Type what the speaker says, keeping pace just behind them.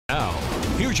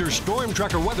Here's your Storm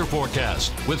Tracker weather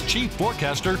forecast with Chief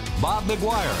Forecaster Bob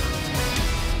McGuire.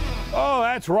 Oh,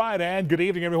 that's right, and good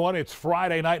evening, everyone. It's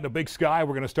Friday night in the big sky.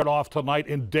 We're going to start off tonight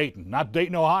in Dayton. Not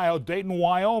Dayton, Ohio, Dayton,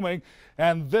 Wyoming.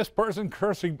 And this person,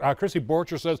 Chrissy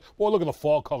Borcher, says, boy, look at the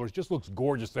fall colors. Just looks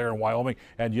gorgeous there in Wyoming.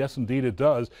 And yes, indeed, it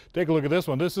does. Take a look at this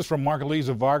one. This is from Margulies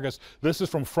Vargas. This is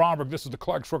from Fromberg. This is the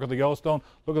Clark Fork of the Yellowstone.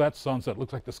 Look at that sunset.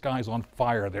 Looks like the sky's on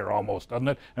fire there almost, doesn't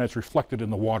it? And it's reflected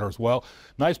in the water as well.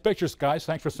 Nice pictures, guys.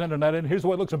 Thanks for sending that in. Here's the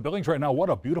way it looks in Billings right now. What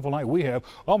a beautiful night we have.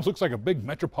 Almost looks like a big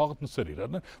metropolitan city,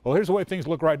 doesn't it? Well, here's the way things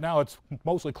look right now. It's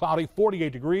mostly cloudy,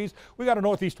 48 degrees. We got a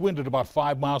northeast wind at about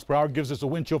 5 miles per hour. Gives us a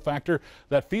wind chill factor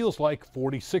that feels like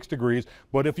 46 degrees.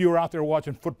 But if you were out there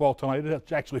watching football tonight,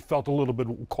 it actually felt a little bit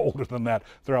colder than that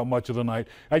throughout much of the night.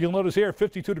 And you'll notice here,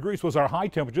 52 degrees was our high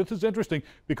temperature. This is interesting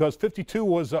because 52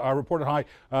 was our reported high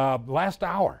last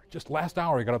hour. Just last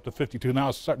hour, it got up to 52. Now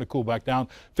it's starting to cool back down.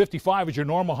 55 is your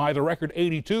normal high. The record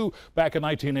 82 back in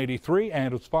 1983.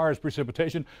 And as far as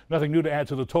precipitation, nothing new to add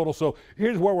to the total. So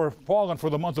here's where we're falling for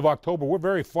the month of October. We're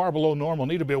very far below normal.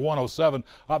 Need to be at 107.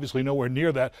 Obviously nowhere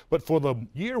near that. But for the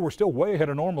year, we're still way ahead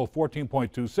of normal,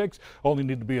 14.26. Only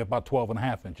need to be about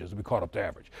 12.5 inches to be caught up to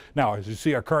average. Now, as you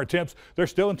see, our current temps, they're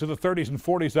still into the 30s and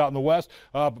 40s out in the west.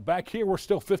 But back here, we're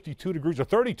still 52 degrees or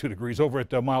 32 degrees over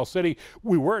at Miles City.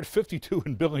 We were at 52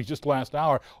 in Billings just last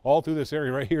hour. All through this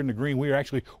area right here in the green, we are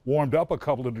actually warmed up a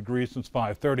couple of degrees since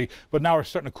 5:30. But now we're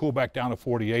starting to cool back down to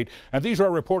 48. And these are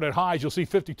our reported highs. You'll see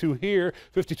 52 here,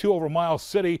 52 over Miles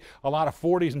City, a lot of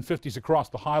 40s and 50s across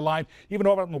the high line. Even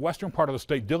over in the western part of the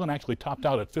state, Dillon actually topped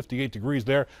out at 58 degrees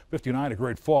there, 59 at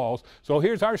Great Falls. So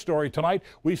here's our story tonight.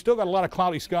 We still got a lot of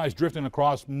cloudy skies drifting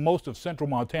across most of central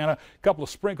Montana. A couple of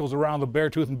sprinkles around the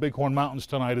Beartooth and Bighorn Mountains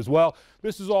tonight as well.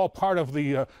 This is all part of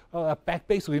the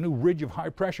basically a new ridge of high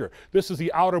pressure. This is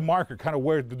the outer marker, kind of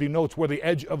where it denotes where the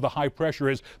edge of the high pressure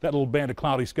is, that little band of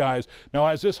cloudy skies. Now,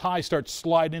 as this high starts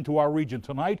sliding into our region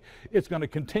tonight, it's going to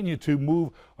continue to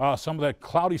move some of that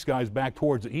cloudy skies back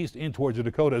towards the east, in towards the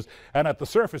Dakotas. And at the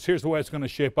surface, here's the way it's going to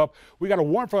shape up. We got a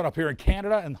warm front up here in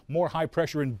Canada and more high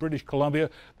pressure in British Columbia.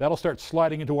 That'll start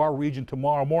sliding into our region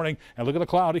tomorrow morning. And look at the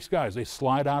cloudy skies. They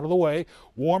slide out of the way.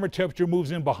 Warmer temperature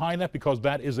moves in behind that because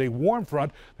that is a warm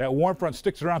front. That warm front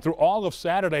sticks around through all of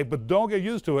Saturday, but don't get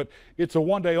used to it. It's a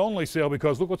one-day only sale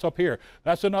because look what's up here.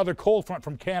 That's another cold front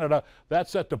from Canada.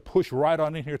 That's set to push right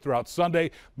on in here throughout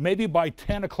Sunday. Maybe by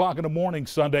 10 o'clock in the morning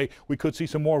Sunday, we could see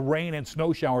some more rain and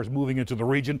snow showers moving into the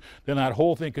region. Then that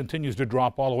whole thing continues to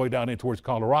drop all the way down in towards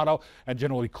Colorado and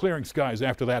generally clearing skies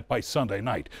after that by Sunday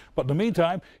night. But in the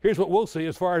meantime, here's what we'll see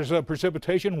as far as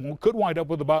precipitation. We could wind up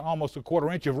with about almost a quarter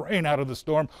inch of rain out of the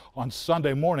storm on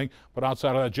Sunday morning, but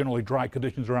outside of that, generally dry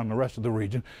conditions around the rest of the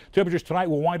region. Temperatures tonight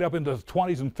will wind up into the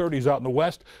 20s and 30s out in the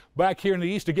west. Back here in the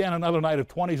east, again, another night of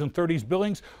 20s and 30s.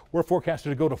 Billings, we're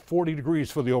forecasted to go to 40 degrees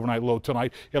for the overnight low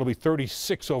tonight. It'll be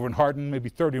 36 over in Hardin, maybe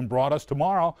 30 in Broadus.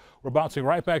 Tomorrow, we're bouncing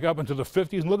right back up into the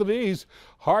 50s. And look at these.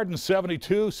 Hardin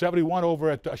 72, 71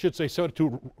 over at, I should say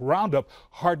 72 Roundup.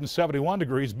 Hardin 71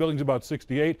 degrees. Billings about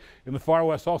 68. In the far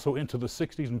west, also into the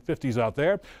 60s and 50s out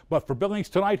there. But for Billings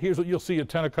tonight, here's what you'll see at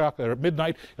 10 o'clock or at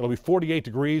midnight. It'll be 48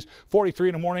 degrees, 43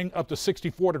 in the morning, up to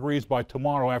 64 degrees by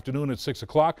tomorrow afternoon at 6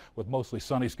 o'clock with mostly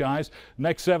sunny skies.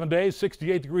 Next 7 days,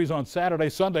 68 degrees on Saturday,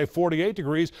 Sunday, 48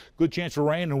 degrees, good chance for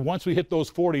rain. And once we hit those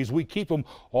 40s, we keep them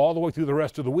all the way through the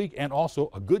rest of the week, and also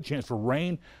a good chance for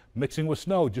rain mixing with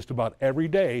snow just about every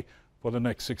day for the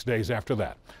next 6 days after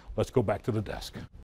that. Let's go back to the desk.